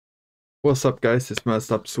What's up guys, it's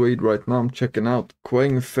Messed Up Swede. Right now I'm checking out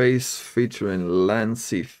Kwengface featuring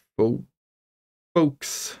Lancey Foux.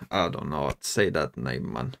 I don't know how to say that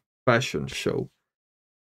name, man. Fashion show.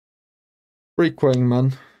 Free Kweng,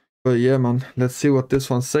 man. But yeah, man, let's see what this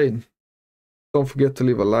one's saying. Don't forget to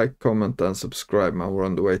leave a like, comment and subscribe, man. We're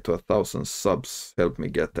on the way to 1,000 subs. Help me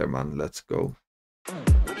get there, man. Let's go.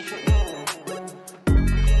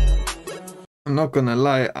 I'm not gonna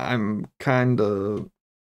lie, I'm kinda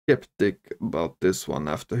skeptic about this one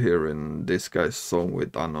after hearing this guy's song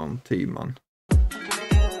with Unknown T, man.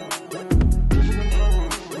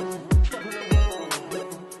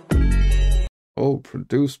 Oh,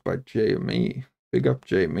 produced by JME. Big up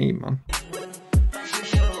JME, man.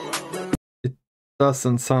 It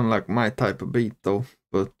doesn't sound like my type of beat though,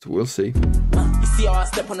 but we'll see. You see how I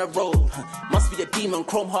step on the road? Must be a demon,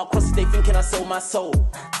 chrome heart crosses, they thinking I sold my soul.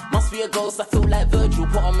 Must be a ghost, I feel like Virgil,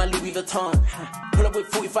 put on my Louis Vuitton. Pull up with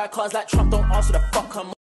 45 cars like Trump, don't ask who the fuck I'm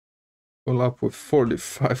on. Pull up with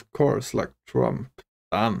 45 cars like Trump.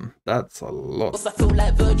 Damn, that's a lot. I feel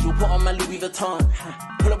like Virgil, put on my Louis Vuitton.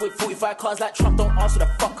 Pull up with 45 cars like Trump, don't ask who the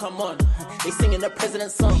fuck I'm on. They singing the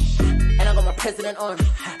president's song, and I got my president on.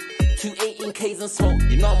 218Ks and smoke,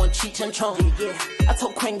 you know I'm on Cheech and Chong. Yeah, I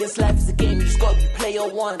told Kweng this life is a game, you just gotta be player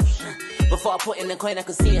one. Before I put in the coin, I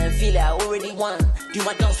can see it and feel it, I already won. Do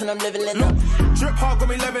my dance when I'm leveling up. Drip hard got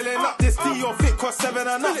me leveling up, this Dior fit cost 7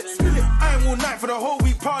 and up. I ain't all night for the whole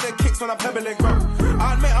week, part of kicks when I'm pebbling ground.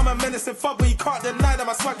 I admit I'm a menacing fub, but you can't deny that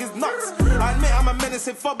my swag is nuts. I admit I'm a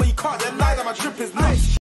menacing fub, but you can't deny that my drip is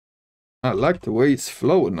nuts. I like the way he's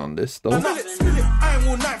flowing on this though. I ain't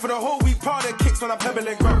all night for the whole week, part of kicks when I'm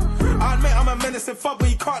pebbling ground. I admit I'm a menacing fub, but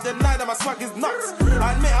you can't deny that my swag is nuts.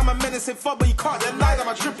 I admit I'm a menacing fub, but you can't deny that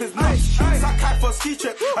my drip is nuts. Sack high for a ski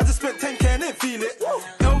trip, I just spent 10k and didn't feel it.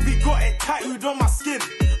 LV got it tattooed on my skin,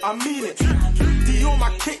 I mean it. Dior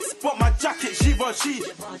my kicks, but my jacket, Givenchy.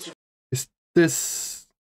 Is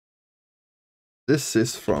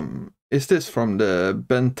this from the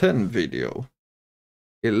Ben 10 video?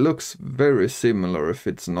 It looks very similar if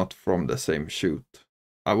it's not from the same shoot.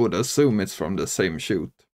 I would assume it's from the same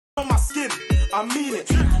shoot. On my skin, I mean it.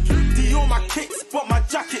 Dior my kicks, but my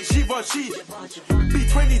jacket, Givenchy.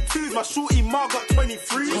 B22's my shorty, Ma got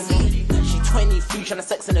 23. She 23, tryna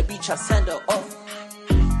sex on the beach, I send her off.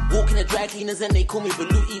 Walking the dry cleaners and they call me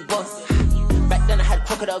Baluti boss. Back then I had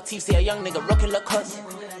crocodile teeth, see a young nigga rocking Lacoste.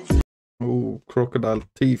 Oh, crocodile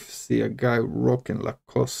teeth, see a guy rocking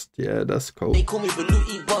Lacoste. Yeah, that's cool. They call me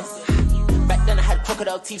Baluti boss. Back then I had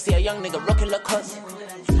crocodile teeth, see a young nigga rocking Lacoste.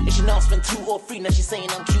 And she now spent 2 or 3, now she saying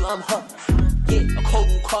I'm cute, I'm hot. Yeah, a cold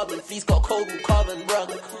carbon, fleece got cold carbon, bruh.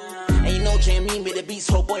 And you know JME made the beats,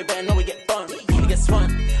 so boy better know we get burned. We get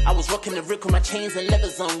spun. I was rocking the Rick with my chains and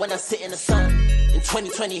leathers on when I sit in the sun. In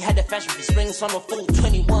 2020, had the fashion for spring, summer, fall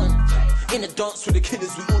 21. In the dance with the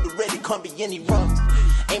killers, we all ready, can't be any wrong.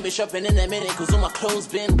 Ain't been shopping in a minute, cause all my clothes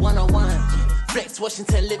been one-on-one. Flex,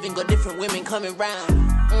 Washington living, got different women coming round.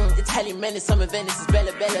 Italian menace, summer Venice is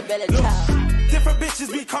Bella, child. Different bitches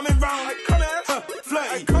be coming round,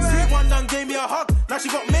 flirty. Sweet one done gave me a hug, now she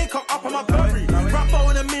got makeup up on my Burberry. Rappo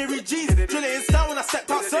and a Mary G's, drill it in style when I stepped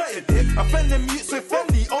out certain. Offend them mutes with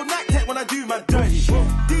friendly, old night tech when I do my dirty.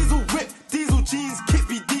 Diesel whip, diesel jeans, kicks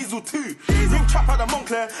be diesel too. Ring trap out of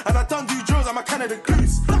Montclair, and I done do drills, I'm a Canada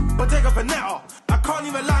goose. Bottega Veneta, I can't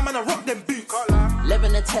even lie, man, I rock them boots.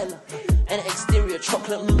 Lemon Nutella, and an exterior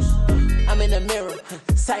chocolate mousse. I'm in the mirror,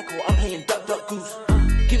 psycho, I'm playing duck, duck, goose.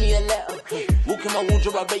 Give me a letter, walk in my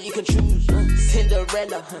wardrobe, I bet you can choose.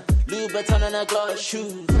 Cinderella, Louis Vuitton and a glass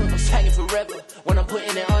shoes. I'm swaging forever, when I'm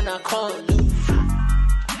putting it on, I can't lose.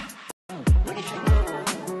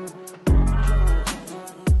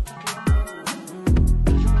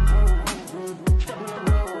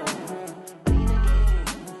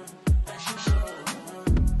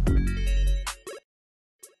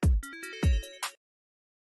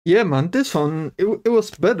 Yeah, man, this one, it was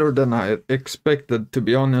better than I expected, to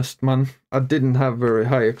be honest, man. I didn't have very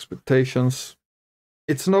high expectations.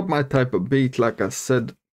 It's not my type of beat, like I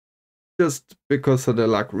said, just because of the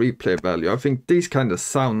like replay value. I think these kind of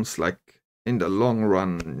sounds, like in the long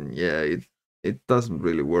run, yeah, it doesn't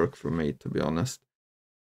really work for me, to be honest.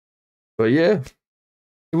 But yeah,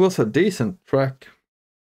 it was a decent track.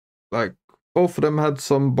 Like, both of them had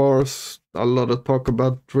some bars, a lot of talk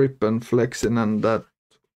about drip and flexing and that.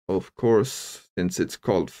 Of course, since it's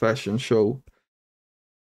called fashion show.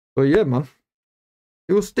 But yeah, man,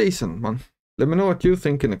 it was decent, man. Let me know what you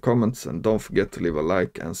think in the comments, and don't forget to leave a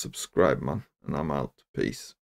like and subscribe, man. And I'm out. Peace.